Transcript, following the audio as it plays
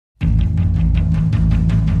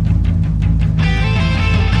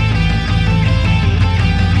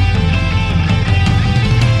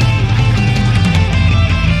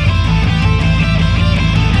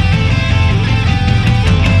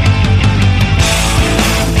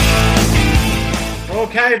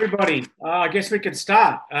Okay, everybody. I guess we can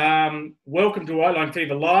start. Welcome to White Line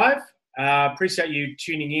Fever Live. Appreciate you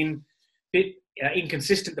tuning in. Bit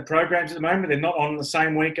inconsistent, the programs at the moment. They're not on the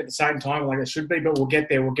same week at the same time like they should be, but we'll get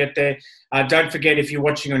there. We'll get there. Don't forget, if you're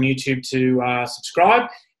watching on YouTube, to subscribe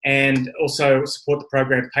and also support the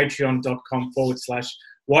program,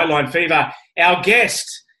 patreon.com/White Line Fever. Our guest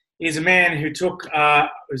is a man who's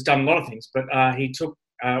done a lot of things, but he took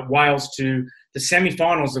Wales to the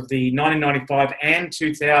semi-finals of the 1995 and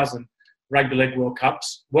 2000 Rugby League World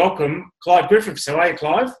Cups. Welcome, Clive Griffiths. How are you,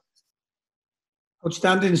 Clive?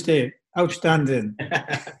 Outstanding, Steve. Outstanding.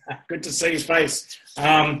 Good to see your face.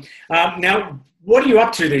 Now, what are you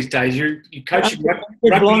up to these days? You're coaching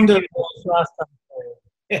rugby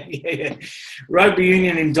rugby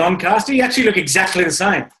union in Doncaster. You actually look exactly the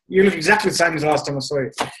same. You look exactly the same as the last time I saw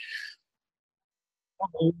you.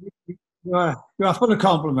 You are full of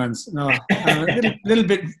compliments. No, a little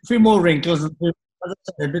bit, a few more wrinkles, a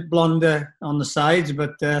bit blonder on the sides,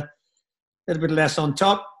 but a little bit less on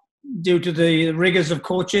top due to the rigours of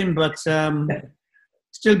coaching. But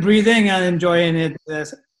still breathing and enjoying it the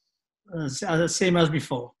same as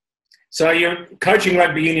before. So you're coaching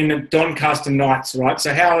rugby union at Doncaster Knights, right?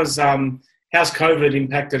 So how's COVID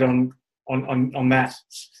impacted on that?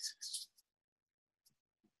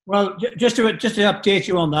 Well, just to update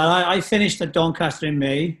you on that, I finished at Doncaster in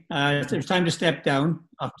May. It was time to step down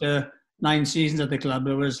after 9 seasons at the club.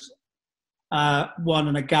 There was 1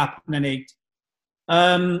 and a gap and an 8.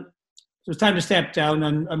 So it was time to step down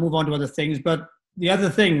and move on to other things. But the other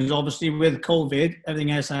things, obviously, with COVID,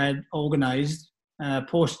 everything else I had organised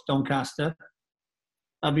post Doncaster,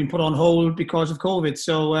 have been put on hold because of COVID.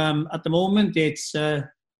 So at the moment, it's trying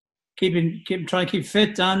to keep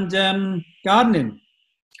fit and gardening.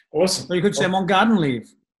 Awesome. So you could say I'm on garden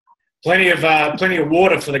leave. Plenty of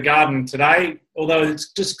water for the garden today, although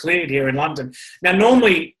it's just cleared here in London. Now,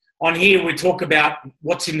 normally on here we talk about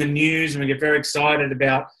what's in the news and we get very excited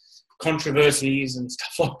about controversies and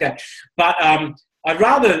stuff like that. But I'd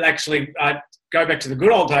rather actually go back to the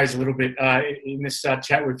good old days a little bit in this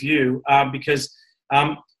chat with you because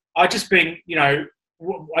I just been, I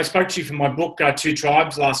spoke to you from my book, Two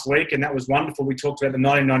Tribes, last week, and that was wonderful. We talked about the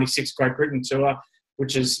 1996 Great Britain tour,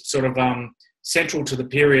 which is sort of central to the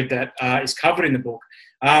period that is covered in the book.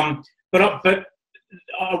 But I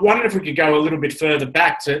wondered if we could go a little bit further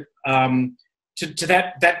back to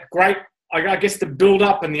that great, I guess, the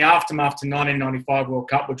build-up and the aftermath to 1995 World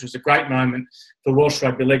Cup, which was a great moment for Welsh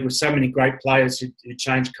Rugby League with so many great players who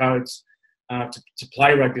changed codes to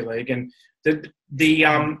play rugby league. And the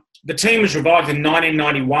team was revived in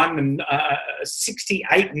 1991 and a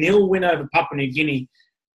 68-0 win over Papua New Guinea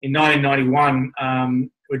in 1991,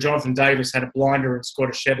 where Jonathan Davis had a blinder and scored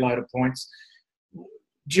a shed load of points.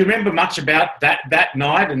 Do you remember much about that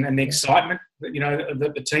night and the excitement that,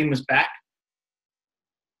 that the team was back?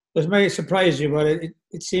 It may surprise you, but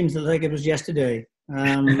it seems like it was yesterday.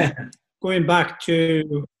 Going back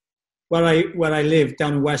to where I live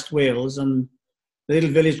down in West Wales, and the little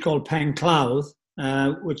village called Penclawdd,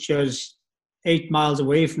 which was 8 miles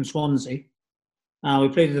away from Swansea. We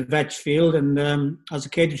played at the Vetch Field, and as a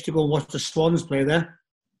kid, used to go and watch the Swans play there.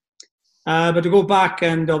 But to go back,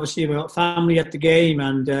 and obviously we got family at the game,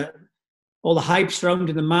 and all the hype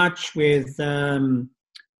surrounding the match with the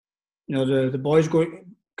boys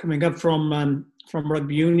coming up from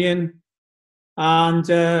rugby union, and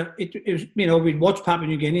it was we'd watched Papua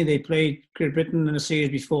New Guinea. They played Great Britain in a series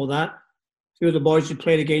before that. A few of the boys who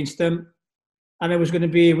played against them, and we were going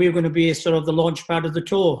to be sort of the launch pad of the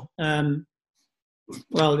tour.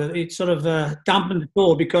 Well, it sort of dampened the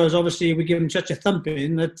tour because obviously we gave them such a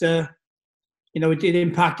thumping that, it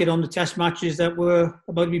impacted on the test matches that were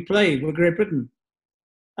about to be played with Great Britain.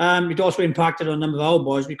 It also impacted on a number of our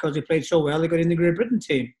boys because they played so well, they got in the Great Britain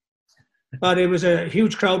team. But it was a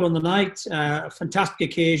huge crowd on the night, a fantastic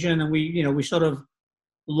occasion, and we sort of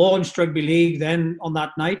launched rugby league then on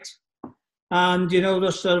that night. And,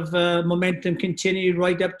 the sort of momentum continued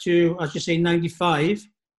right up to, as you say, 95.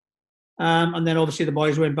 And then obviously the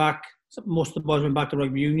boys went back. Most of the boys went back to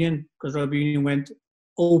rugby union because rugby union went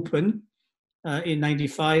open in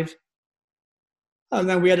 95. And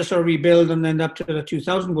then we had to sort of rebuild and then up to the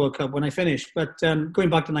 2000 World Cup when I finished. But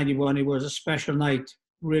going back to 91, it was a special night,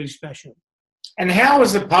 really special. And how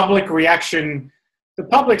was the public reaction? The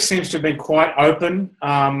public seems to have been quite open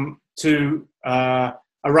to a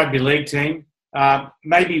rugby league team.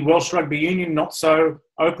 Maybe Welsh Rugby Union not so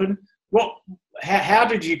open. How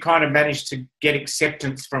did you kind of manage to get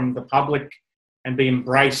acceptance from the public and be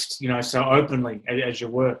embraced, so openly as you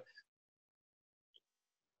were?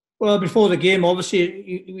 Well, before the game,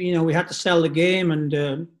 obviously, we had to sell the game,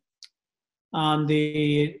 and and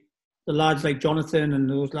the lads like Jonathan and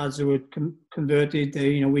those lads who were converted,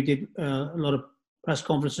 we did a lot of press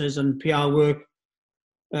conferences and PR work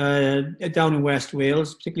down in West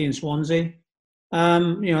Wales, particularly in Swansea.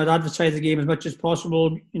 I'd advertise the game as much as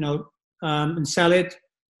possible, and sell it.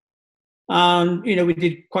 And, we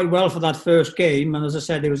did quite well for that first game. And as I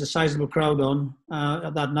said, there was a sizable crowd on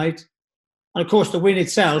that night. And of course, the win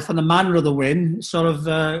itself and the manner of the win sort of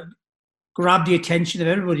grabbed the attention of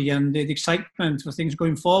everybody and the excitement for things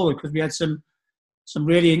going forward, because we had some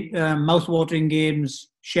really mouth-watering games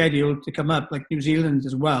scheduled to come up, like New Zealand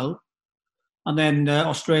as well, and then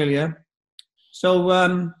Australia.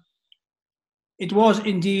 So it was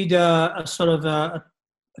indeed a sort of a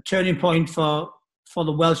turning point for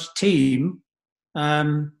the Welsh team,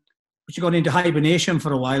 which had gone into hibernation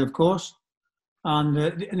for a while, of course.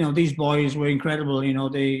 And these boys were incredible.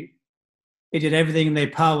 They did everything in their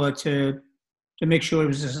power to make sure it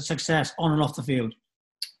was a success on and off the field.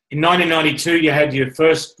 In 1992, you had your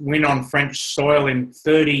first win on French soil in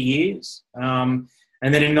 30 years. And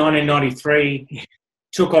then in 1993,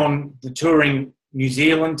 took on the touring New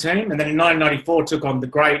Zealand team. And then in 1994, took on the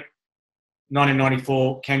great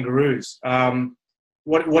 1994 Kangaroos.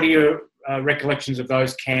 What are your recollections of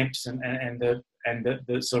those camps and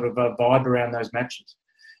the sort of vibe around those matches?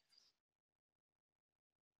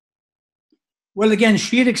 Well, again,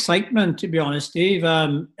 sheer excitement, to be honest, Steve,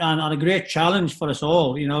 and a great challenge for us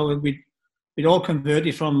all. We'd all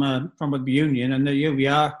converted from rugby union, and here we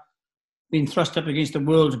are being thrust up against the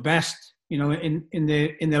world's best, in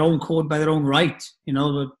their own code by their own right,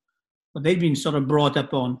 but they'd been sort of brought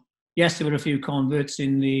up on. Yes, there were a few converts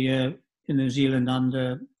in New Zealand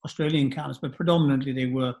and Australian camps, but predominantly they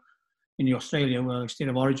were in the Australia, where state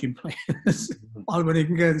of origin players, Albany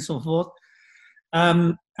and so forth.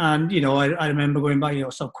 And I remember going by,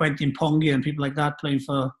 so Quentin Pongia and people like that playing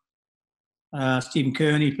for Stephen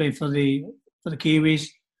Kearney, playing for the Kiwis.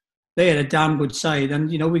 They had a damn good side, and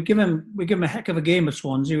we give them a heck of a game at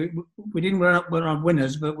Swansea. We didn't run out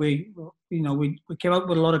winners, but we came out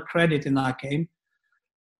with a lot of credit in that game.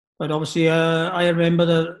 But obviously, I remember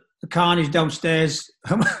the carnage downstairs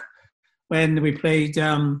when we played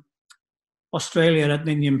Australia at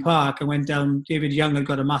Ninian Park. I went down. David Young had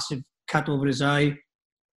got a massive cut over his eye,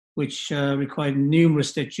 which required numerous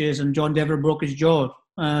stitches, and John Devereux broke his jaw,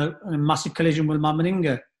 a massive collision with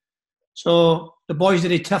Mamaninga. So the boys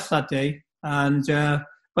did it tough that day,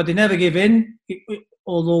 but they never gave in,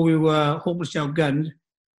 although we were hopelessly outgunned.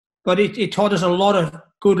 But it taught us a lot of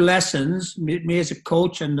good lessons, me as a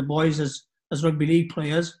coach and the boys as rugby league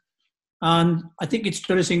players. And I think it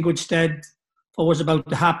stood us in good stead for what's about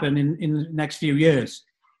to happen in the next few years.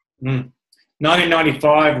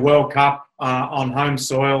 1995 World Cup on home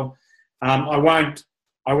soil. I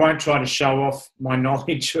won't try to show off my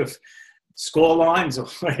knowledge of score lines or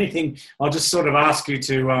anything. I'll just sort of ask you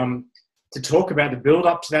to talk about the build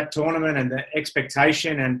up to that tournament and the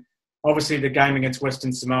expectation. And obviously the game against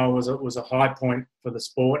Western Samoa was a high point for the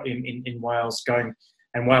sport in Wales going,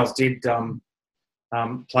 and Wales did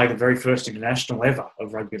play the very first international ever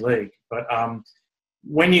of rugby league. But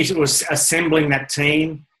when you was assembling that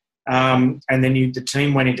team, and then the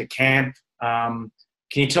team went into camp, can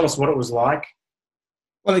you tell us what it was like?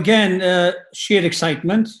 Well, again, sheer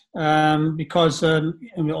excitement, because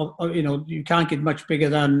you can't get much bigger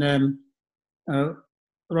than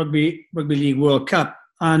Rugby League World Cup,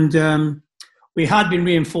 and we had been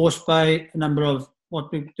reinforced by a number of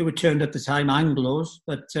what they were termed at the time Anglos,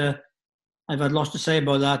 but I've had lots to say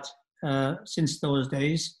about that since those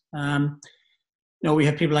days. We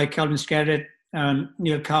had people like Calvin Skerritt,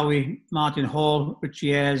 Neil Cowie, Martin Hall,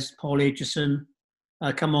 Richie Ayres, Paul Aitchison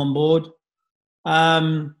come on board.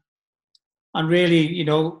 And really,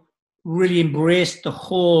 really embraced the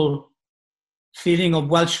whole feeling of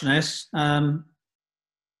Welshness, and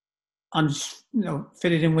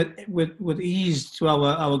fit it in with ease to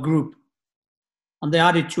our group. And they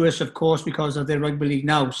added to us, of course, because of their rugby league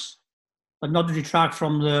nous, but not to detract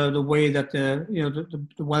from the way that the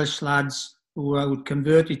Welsh lads who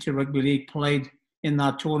converted to rugby league played in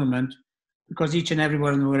that tournament, because each and every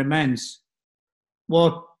one of them were immense.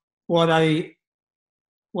 What I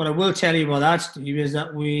will tell you about that, Steve, is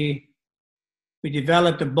that we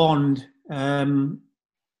developed a bond and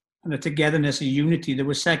a togetherness, a unity that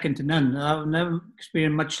was second to none. I've never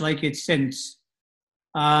experienced much like it since.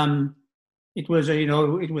 It was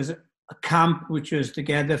a camp which was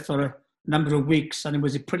together for a number of weeks, and it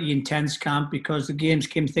was a pretty intense camp because the games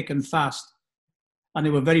came thick and fast, and they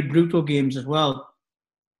were very brutal games as well.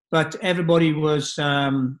 But everybody was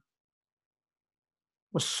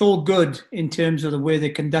so good in terms of the way they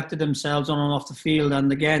conducted themselves on and off the field.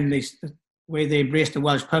 And again, the way they embraced the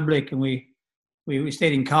Welsh public, and we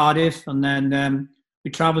stayed in Cardiff, and then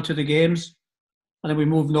we travelled to the games, and then we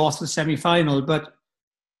moved north to the semi-final. But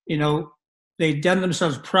they'd done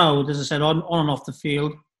themselves proud, as I said, on and off the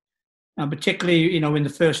field, and particularly in the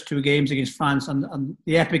first two games against France and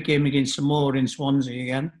the epic game against Samoa in Swansea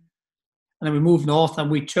again. And then we moved north,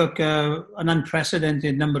 and we took an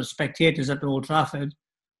unprecedented number of spectators at Old Trafford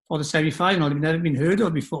for the semi-final. They've never been heard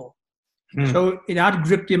of before. So it had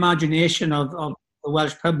gripped the imagination of the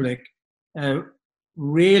Welsh public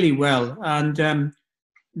really well. And,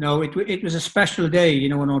 it was a special day,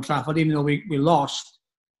 on Old Trafford, even though we lost,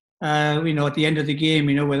 at the end of the game,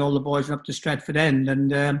 when all the boys went up to Stretford End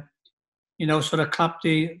and, sort of clapped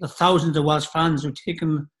the thousands of Welsh fans who'd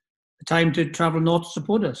taken the time to travel north to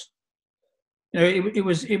support us.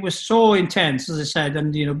 It was so intense, as I said,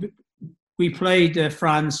 and we played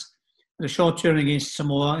France in a short turn against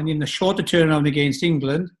Samoa, and in the shorter turnaround against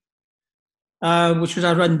England, which was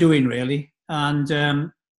our undoing really, and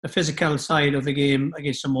the physical side of the game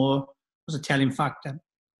against Samoa was a telling factor.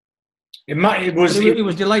 It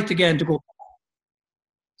was delight again to go.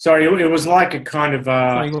 Sorry, it was like a kind of.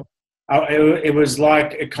 It was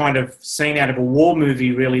like a kind of scene out of a war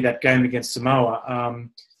movie, really. That game against Samoa.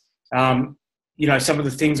 Some of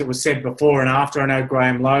the things that were said before and after. I know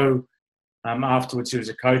Graham Lowe, afterwards, who was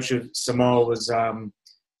a coach of Samoa, was,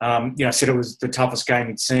 said it was the toughest game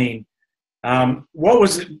he'd seen. What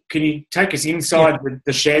was it? Can you take us inside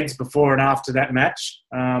the sheds before and after that match?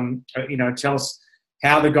 Tell us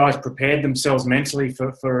how the guys prepared themselves mentally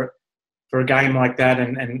for a game like that,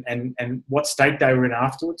 and what state they were in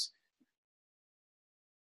afterwards.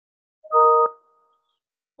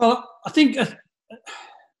 Well, I think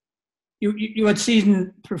you had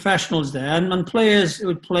seasoned professionals there and players who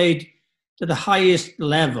had played to the highest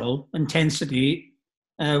level, intensity,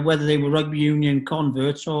 whether they were rugby union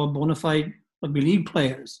converts or bona fide rugby league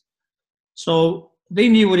players. So they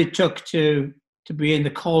knew what it took to be in the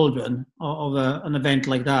cauldron of an event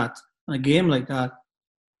like that, and a game like that.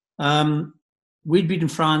 We'd beaten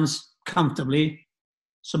France comfortably.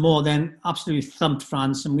 Samoa then absolutely thumped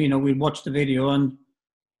France, and we watched the video, and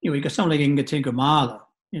you got someone like Inga Tinkamala,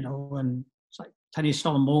 and it's like Tani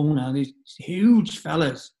Solomona, these huge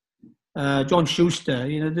fellas. John Schuster,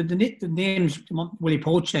 the names, Willie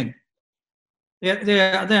Poaching. They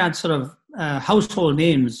had sort of household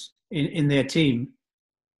names in their team,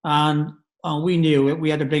 and we knew we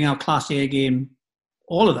had to bring our Class A game.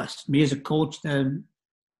 All of us, me as a coach, the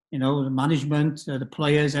management, the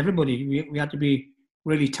players, everybody. We had to be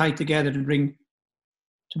really tight together to bring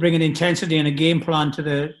an intensity and a game plan to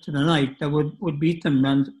the night that would beat them,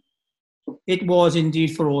 and it was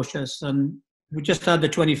indeed ferocious. And we just had the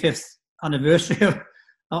 25th anniversary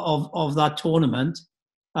of that tournament,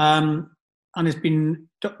 and it's been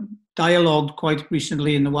dialogued quite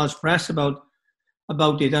recently in the Welsh press about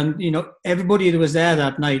it. And everybody that was there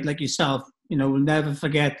that night, like yourself, will never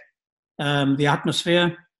forget the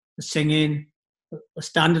atmosphere, the singing, the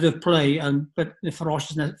standard of play, but the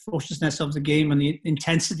ferociousness of the game and the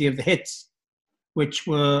intensity of the hits, which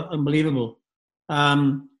were unbelievable.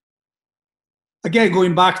 Again,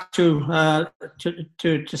 going back to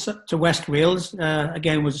West Wales,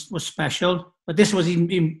 again was special, but this was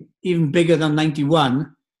even bigger than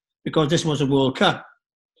 '91 because this was a World Cup,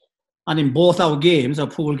 and in both our games, our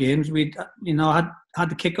pool games, we had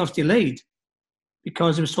the kickoffs delayed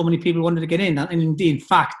because there were so many people who wanted to get in, and indeed, in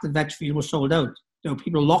fact, the veg field was sold out.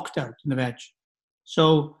 People locked out in the veg.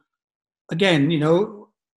 So again,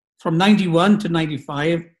 from '91 to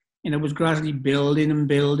 '95, it was gradually building and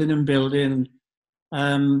building and building.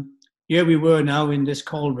 Here we were now in this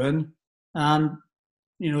cauldron, and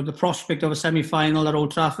the prospect of a semi-final at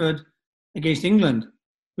Old Trafford against England,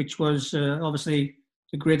 which was obviously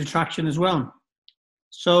a great attraction as well.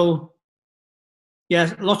 So,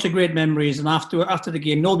 yeah, lots of great memories. And after the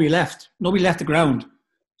game, nobody left the ground.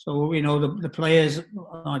 So the players,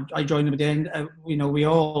 I joined them at the end. We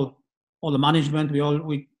all the management,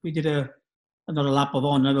 we did another lap of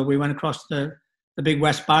honour. We went across the big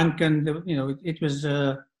West Bank, and it was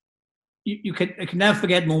you can never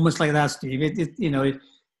forget moments like that, Steve.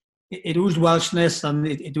 It oozed Welshness, and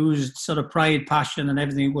it oozed sort of pride, passion, and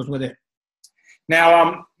everything that goes with it.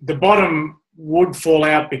 Now, the bottom would fall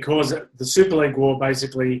out because the Super League war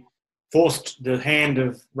basically forced the hand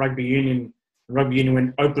of rugby union. Rugby union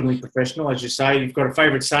went openly professional, as you say. You've got a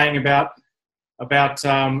favourite saying about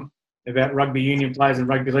rugby union players and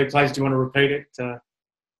rugby league players. Do you want to repeat it?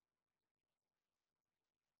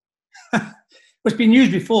 It's been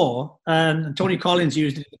used before, and Tony Collins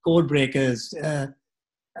used it in the Code Breakers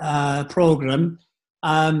programme.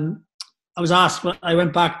 And was asked. I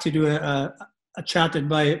went back to do a chat at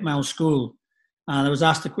my own school, and I was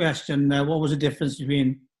asked the question: what was the difference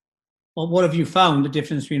between? Well, what have you found the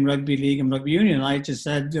difference between rugby league and rugby union? And I just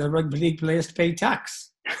said rugby league players pay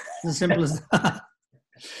tax. It's as simple as that.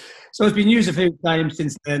 So it's been used a few times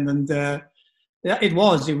since then, and yeah, it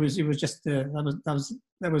was just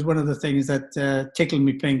that was one of the things that tickled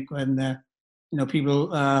me pink when people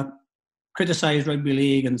criticised rugby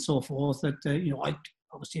league and so forth. That I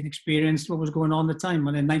obviously experienced what was going on at the time,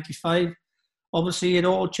 and in '95, obviously it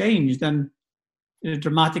all changed, and a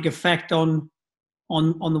dramatic effect on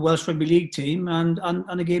the Welsh Rugby League team and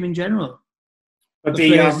the game in general. But the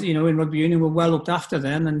players, in rugby union were well looked after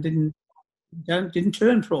then and didn't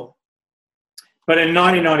turn pro. But in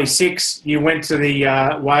 1996, you went to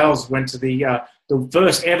Wales went to the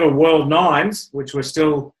first ever World Nines, which we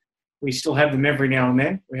still have them every now and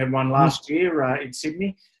then. We had one last year in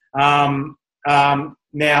Sydney. Now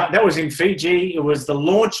that was in Fiji. It was the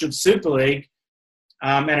launch of Super League,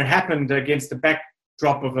 and it happened against the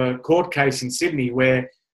backdrop of a court case in Sydney where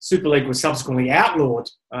Super League was subsequently outlawed.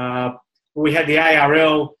 We had the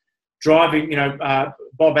ARL driving,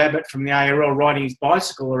 Bob Abbott from the ARL riding his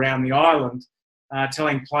bicycle around the island,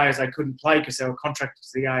 telling players they couldn't play because they were contracted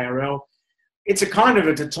to the ARL. It's a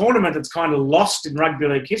tournament that's kind of lost in rugby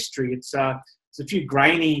league history. It's a few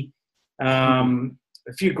grainy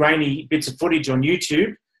bits of footage on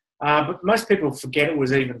YouTube, but most people forget it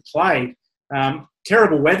was even played.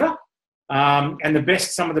 Terrible weather, and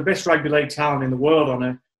some of the best rugby league talent in the world on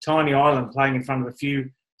a tiny island playing in front of a few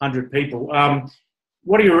hundred people.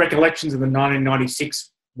 What are your recollections of the 1996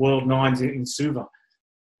 World Nines in Suva?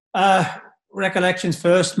 Recollections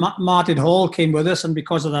first. Martin Hall came with us, and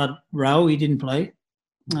because of that row, he didn't play.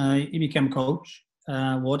 He became coach,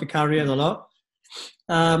 water carrier a lot.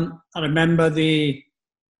 I remember the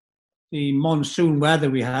monsoon weather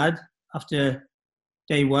we had after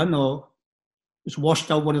day one, or it was washed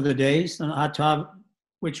out one of the days, and I had to have,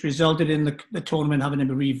 which resulted in the tournament having to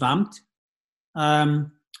be revamped.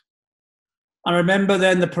 I remember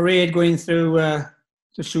then the parade going through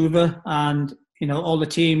to Suva, and all the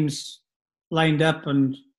teams lined up,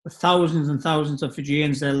 and thousands and thousands of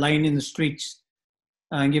Fijians there lining the streets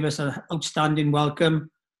and give us an outstanding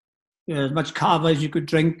welcome. As much kava as you could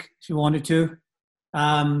drink if you wanted to,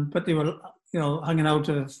 but they were hanging out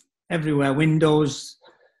of everywhere, windows,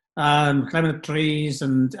 climbing up trees,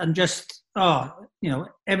 and just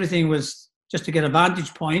everything was just to get a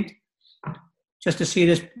vantage point. Just to see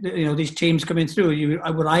this, these teams coming through, I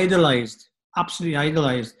would absolutely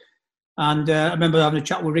idolised. And I remember having a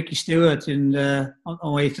chat with Ricky Stewart on the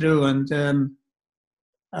way through, and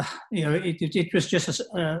it was just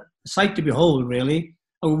a sight to behold, really.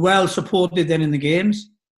 Well supported then in the games,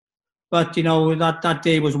 but that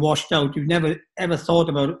day was washed out. You never ever thought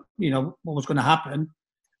about what was going to happen,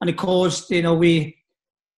 and of course we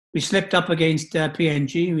slipped up against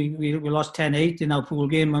PNG. We lost 10-8 in our pool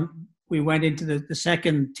game, and we went into the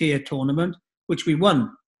second tier tournament, which we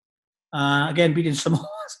won. Again, beating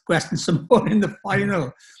Western Samoa in the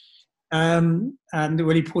final. And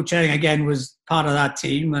Willie Pochering again was part of that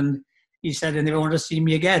team, and he said, and they wanted to see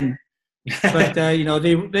me again. But they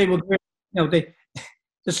were great.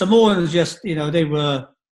 The Samoans they were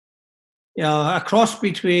a cross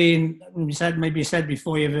between, maybe you said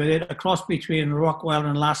before, a cross between Rockwell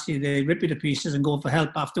and Lassie. They rip you to pieces and go for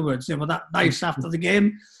help afterwards. They were that nice after the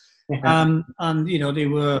game. And they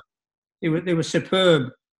were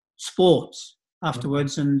superb sports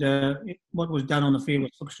afterwards, and what was done on the field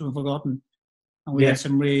was soon forgotten. And we had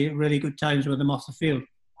some really, really good times with them off the field.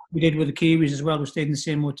 We did with the Kiwis as well, who stayed in the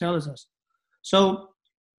same hotel as us. So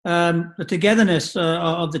the togetherness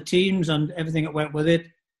of the teams and everything that went with it,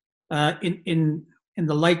 in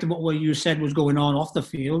the light of what you said was going on off the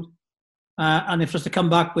field, and if it was to come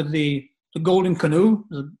back with the Golden Canoe.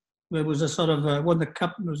 There was a sort of won the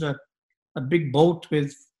cup. There was a big boat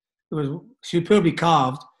it was superbly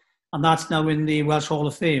carved, and that's now in the Welsh Hall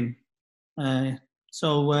of Fame.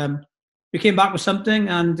 So we came back with something,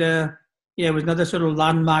 and it was another sort of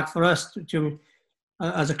landmark for us to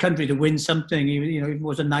as a country to win something. It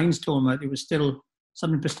was a Nines tournament. It was still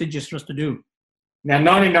something prestigious for us to do. Now,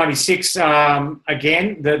 1996,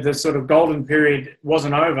 again, the sort of golden period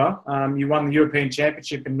wasn't over. You won the European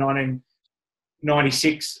Championship in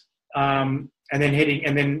 1996. And then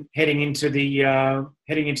heading into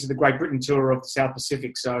the Great Britain tour of the South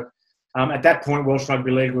Pacific. So at that point, Welsh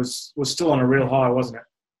Rugby League was still on a real high, wasn't it?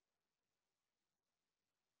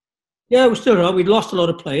 Yeah, it was still right. We'd lost a lot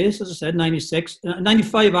of players, as I said. 96,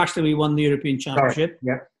 95 actually we won the European Championship.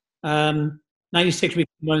 Yeah. 96 we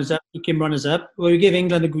came runners up. Well, we gave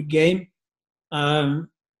England a good game.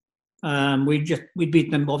 We'd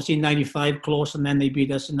beaten them obviously in '95 close, and then they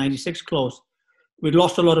beat us in '96 close. We'd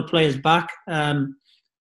lost a lot of players back.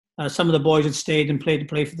 Some of the boys had stayed and played to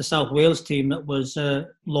play for the South Wales team that was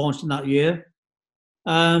launched in that year.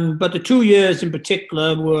 But the 2 years in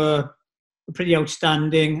particular were pretty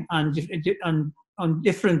outstanding and on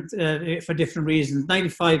different for different reasons.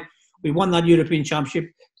 '95, we won that European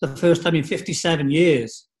Championship for the first time in 57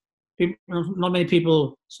 years. Not many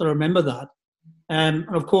people sort of remember that. And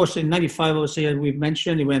of course, in '95, obviously, as we've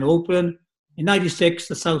mentioned, it went open. In '96,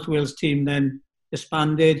 the South Wales team then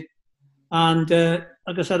disbanded. And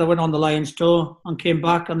like I said, I went on the Lions tour and came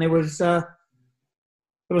back, and there was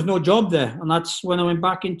no job there. And that's when I went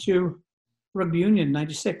back into rugby union,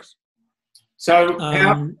 '96. So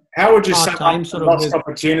how would you sum up the lost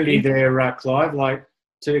opportunity there, Clive, like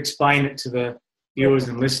to explain it to the viewers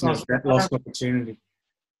and listeners, that lost opportunity?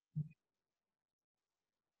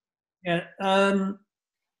 Yeah.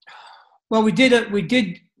 Well, we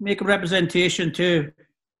did make a representation to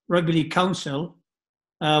Rugby League Council.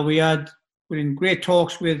 We were in great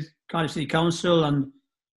talks with Cardiff City Council, and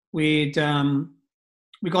we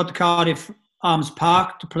got to Cardiff Arms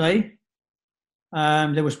Park to play.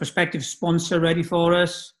 There was a prospective sponsor ready for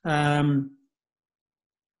us.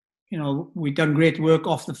 We'd done great work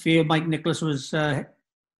off the field. Mike Nicholas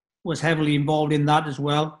was heavily involved in that as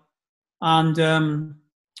well, and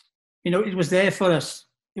it was there for us.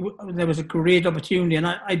 There was a great opportunity, and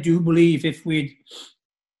I do believe if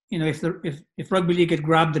rugby league had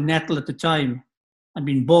grabbed the nettle at the time and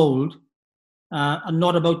been bold, and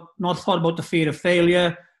not thought about the fear of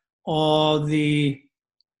failure or the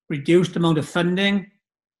reduced amount of funding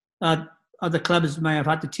that other clubs may have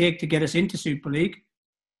had to take to get us into Super League,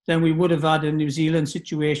 then we would have had a New Zealand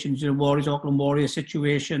situation, Auckland Warriors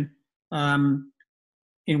situation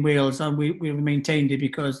in Wales, and we maintained it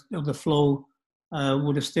because of the flow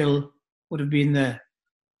would have been there.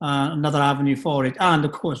 Another avenue for it, and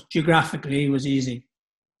of course geographically it was easy.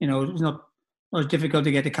 It was not as difficult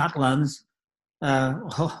to get to Catalans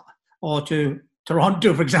or to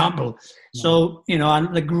Toronto, for example. Yeah. So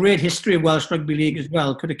and the great history of Welsh Rugby League as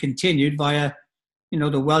well could have continued via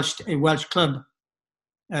the Welsh club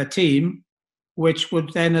team, which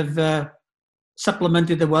would then have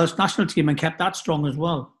supplemented the Welsh national team and kept that strong as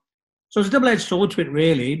well. So it's a double-edged sword to it,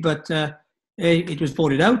 really, but it was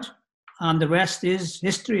voted out, and the rest is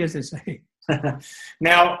history, as they say.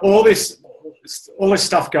 Now, all this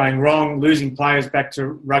stuff going wrong, losing players back to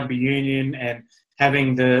rugby union and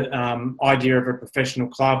having the idea of a professional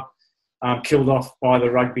club killed off by the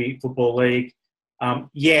Rugby Football League,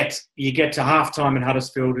 yet you get to halftime in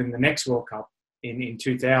Huddersfield in the next World Cup in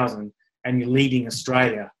 2000 and you're leading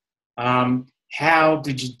Australia. How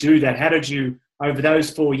did you do that? How did you, over those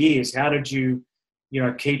 4 years, how did you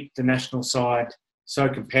keep the national side so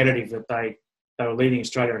competitive that they were leading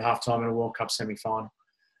Australia at halftime in a World Cup semi-final?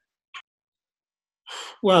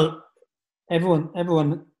 Well,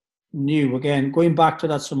 everyone knew, again, going back to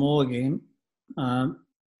that Samoa game, I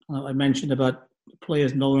mentioned about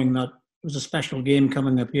players knowing that it was a special game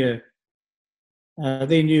coming up here.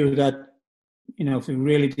 They knew that, if we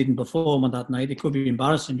really didn't perform on that night, it could be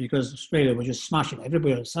embarrassing because Australia was just smashing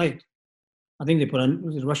everybody outside. I think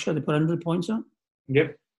was it Russia? They put 100 points on?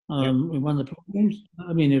 Yep. We won the games.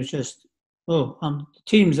 I mean, it was just, the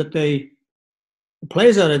teams that the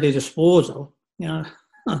players that are at their disposal, it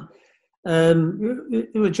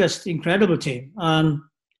was just incredible team. And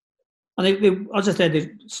they, as I said,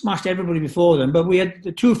 they smashed everybody before them. But we had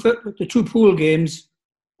the two pool games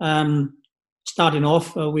starting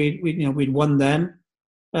off. We'd won them.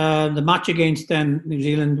 The match against New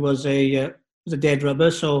Zealand was a dead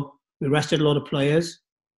rubber, so we rested a lot of players.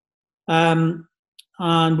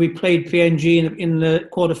 And we played PNG in the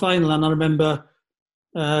quarterfinal. And I remember,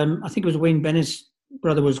 I think it was Wayne Bennett's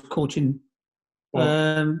brother was coaching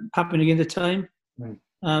Papua New Guinea at the time. Right.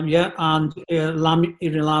 And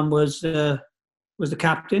Adrian Lam was the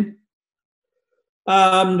captain.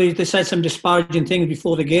 They said some disparaging things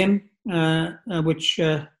before the game, which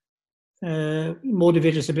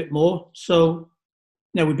motivated us a bit more. So,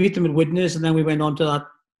 we beat them at Widnes, and then we went on to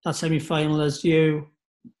that semi-final, as you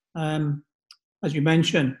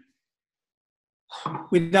mentioned.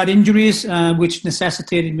 With that injuries, which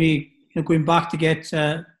necessitated me going back to get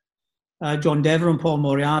John Dever and Paul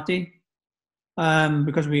Moriarty,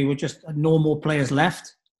 because we were just had no more players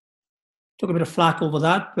left. Took a bit of flack over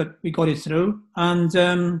that, but we got it through.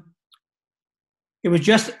 And it was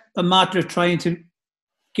just a matter of trying to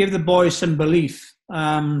give the boys some belief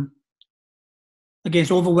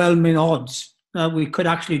against overwhelming odds that we could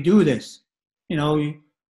actually do this.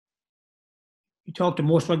 you talk to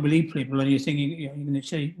most rugby league people, and you're thinking, you're going to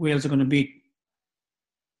say Wales are going to beat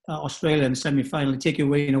Australia in the semi-final. They take you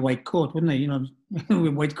away in a white coat, wouldn't they? You know,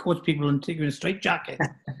 with white coats, people and take you in a straight jacket.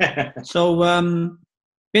 So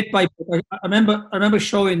bit by bit, I remember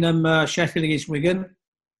showing them Sheffield against Wigan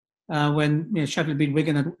when Sheffield beat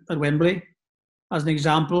Wigan at Wembley as an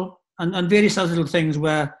example, and various other little things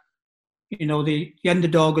where the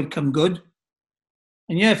underdog had come good,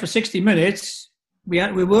 and for 60 minutes we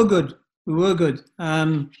were good. We were good,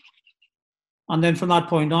 and then from that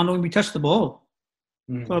point on, we touched the ball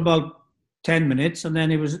for about 10 minutes, and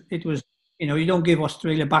then it was you don't give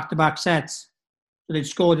Australia back-to-back sets. So they'd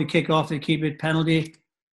score, they'd kick off, they'd keep it, penalty.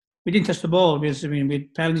 We didn't touch the ball because we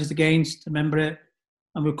had penalties against, remember it,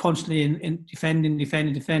 and we were constantly in defending,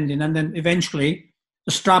 and then eventually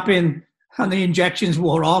the strapping and the injections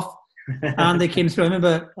wore off, and they came through. I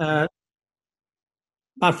remember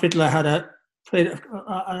Matt Fittler had played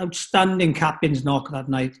an outstanding captain's knock that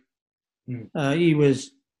night. He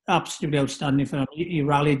was absolutely outstanding for them. He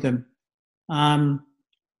rallied them,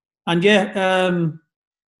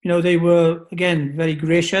 they were again very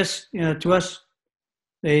gracious, to us.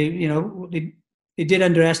 They did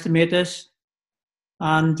underestimate us,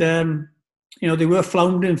 and they were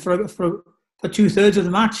floundering for 2/3 of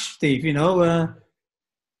the match, Steve.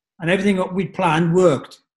 And everything that we'd planned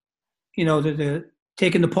worked. The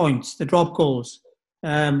taking the points, the drop goals,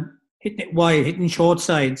 hitting it wide, hitting short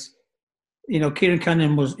sides. Kieran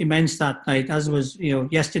Cunningham was immense that night, as was,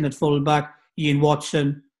 Yestin at fullback, Ian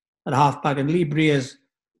Watson at halfback, and Lee Breers.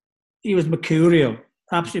 He was mercurial,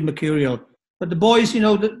 absolutely mercurial. But the boys,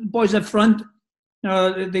 the boys up front,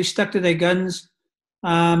 they stuck to their guns,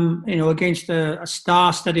 against a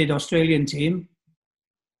star-studded Australian team.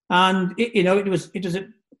 And, it was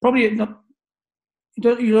probably not, you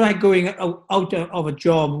don't like going out of a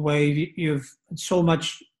job where you've had so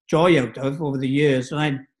much joy out of over the years. And I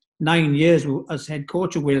had 9 years as head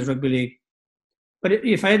coach of Wales Rugby League. But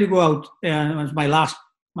if I had to go out, it was my last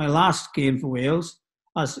game for Wales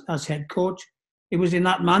as head coach, it was in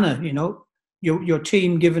that manner. Your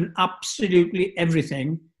team given absolutely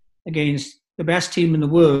everything against the best team in the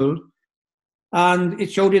world, and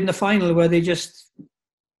it showed in the final where they just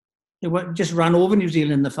ran over New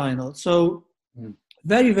Zealand in the final. So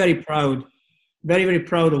very, very proud, very, very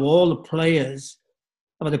proud of all the players.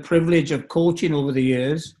 I've had the privilege of coaching over the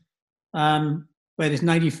years, whether it's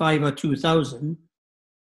 95 or 2000,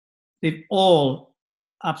 they've all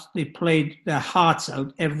absolutely played their hearts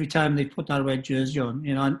out every time they put that red jersey on.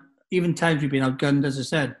 And even times we've been outgunned, as I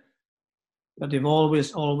said, but they've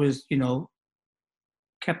always, looked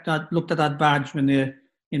at that badge when they're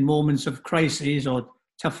in moments of crises or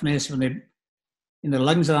toughness, when their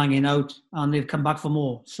lungs are hanging out, and they've come back for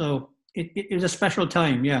more. So it was a special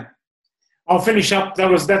time, yeah. I'll finish up.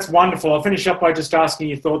 That's wonderful. I'll finish up by just asking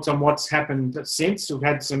your thoughts on what's happened since. We've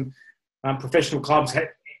had some professional clubs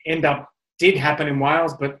did happen in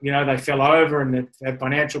Wales, but they fell over and they've had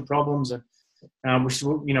financial problems, and we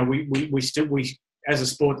as a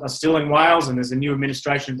sport are still in Wales, and there's a new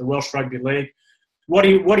administration at the Welsh Rugby League. What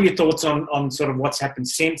are your thoughts on sort of what's happened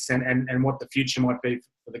since and what the future might be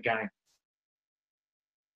for the game?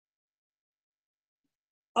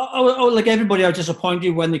 Like everybody, I was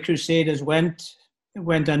disappointed when the Crusaders went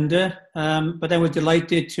under, but then we're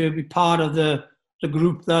delighted to be part of the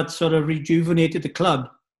group that sort of rejuvenated the club.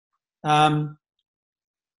 And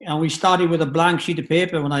we started with a blank sheet of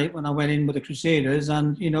paper when I went in with the Crusaders,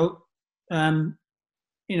 and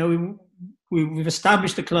we've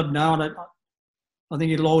established the club now, and I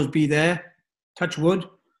think it'll always be there. Touch wood.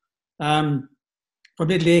 From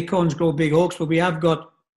little acorns grow big oaks, but we have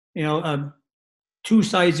got two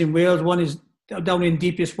sides in Wales. One is down in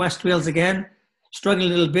deepest West Wales again, struggling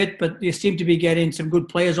a little bit, but they seem to be getting some good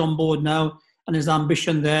players on board now, and there's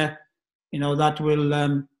ambition there. That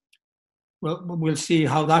will we'll see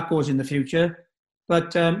how that goes in the future.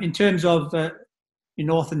 But in terms of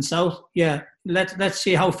north and south, let's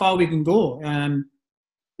see how far we can go.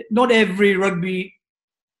 Not every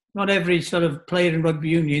sort of player in rugby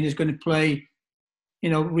union is going to play,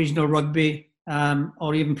 regional rugby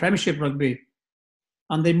or even Premiership rugby,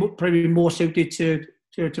 and they probably be more suited to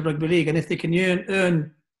rugby league. And if they can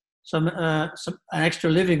earn some an extra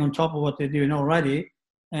living on top of what they're doing already,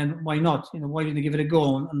 and why not? Why didn't they give it a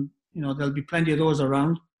go? And there'll be plenty of those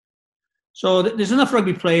around. So there's enough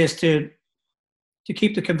rugby players to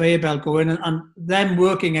keep the conveyor belt going, and them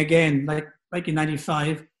working again like in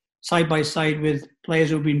 '95, side by side with players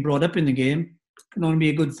who've been brought up in the game, can only be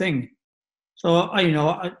a good thing. So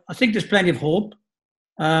I think there's plenty of hope.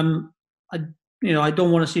 I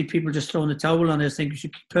don't want to see people just throwing the towel on. I think we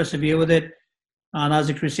should persevere with it, and as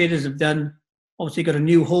the Crusaders have done obviously got a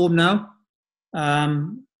new home now.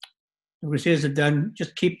 The Crusaders have done,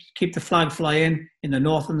 just keep the flag flying in the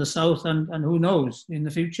north and the south, and who knows in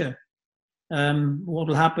the future what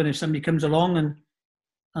will happen if somebody comes along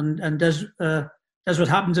and does what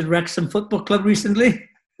happens at Wrexham Football Club recently.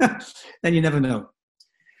 Then you never know.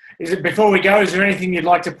 Before we go, is there anything you'd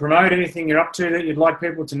like to promote? Anything you're up to that you'd like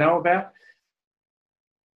people to know about?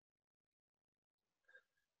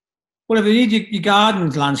 Well, if you need your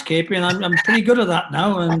garden's landscaping, I'm pretty good at that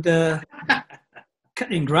now, and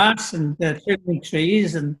cutting grass and trimming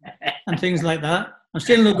trees and things like that. I'm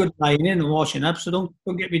still no good lying in and washing up, so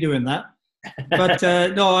don't get me doing that. But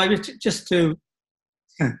no, I was just to,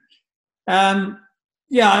 I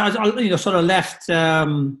sort of left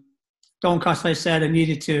Doncaster. I said I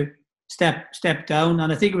needed to step down,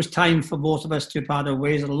 and I think it was time for both of us to part our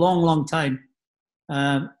ways. A long time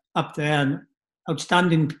up there, and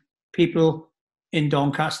outstanding people in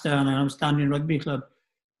Doncaster and an outstanding rugby club.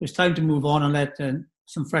 It was time to move on and let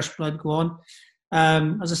some fresh blood go on.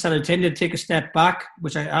 As I said, I intended to take a step back,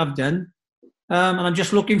 which I have done. And I'm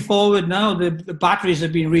just looking forward now. The batteries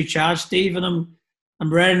have been recharged, Steve, and I'm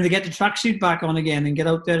ready to get the tracksuit back on again and get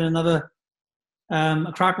out there and have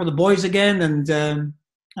a crack with the boys again and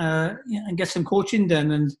get some coaching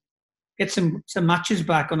done and get some matches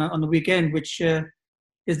back on the weekend, which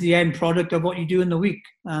is the end product of what you do in the week,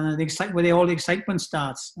 and where all the excitement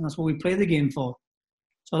starts, and that's what we play the game for.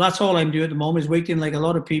 So that's all I'm doing at the moment, is waiting, like a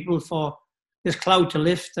lot of people, for this cloud to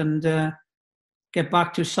lift and get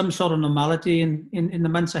back to some sort of normality in the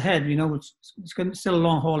months ahead. You know, it's still a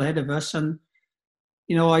long haul ahead of us, and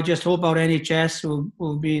you know, I just hope our NHS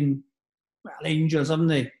will be in, well, angels, haven't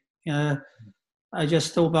they? I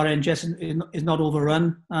just hope our NHS is not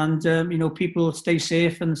overrun, and you know, people stay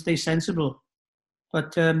safe and stay sensible.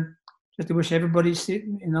 But just to wish everybody, stay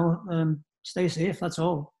safe. That's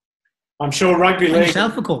all. I'm sure rugby league.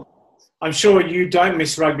 Yourself, of course. I'm sure you don't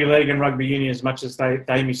miss rugby league and rugby union as much as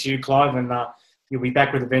they miss you, Clive, and you'll be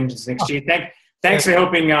back with a vengeance next year. Thanks for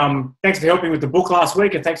helping. Thanks for helping with the book last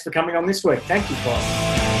week, and thanks for coming on this week. Thank you,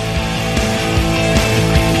 Clive.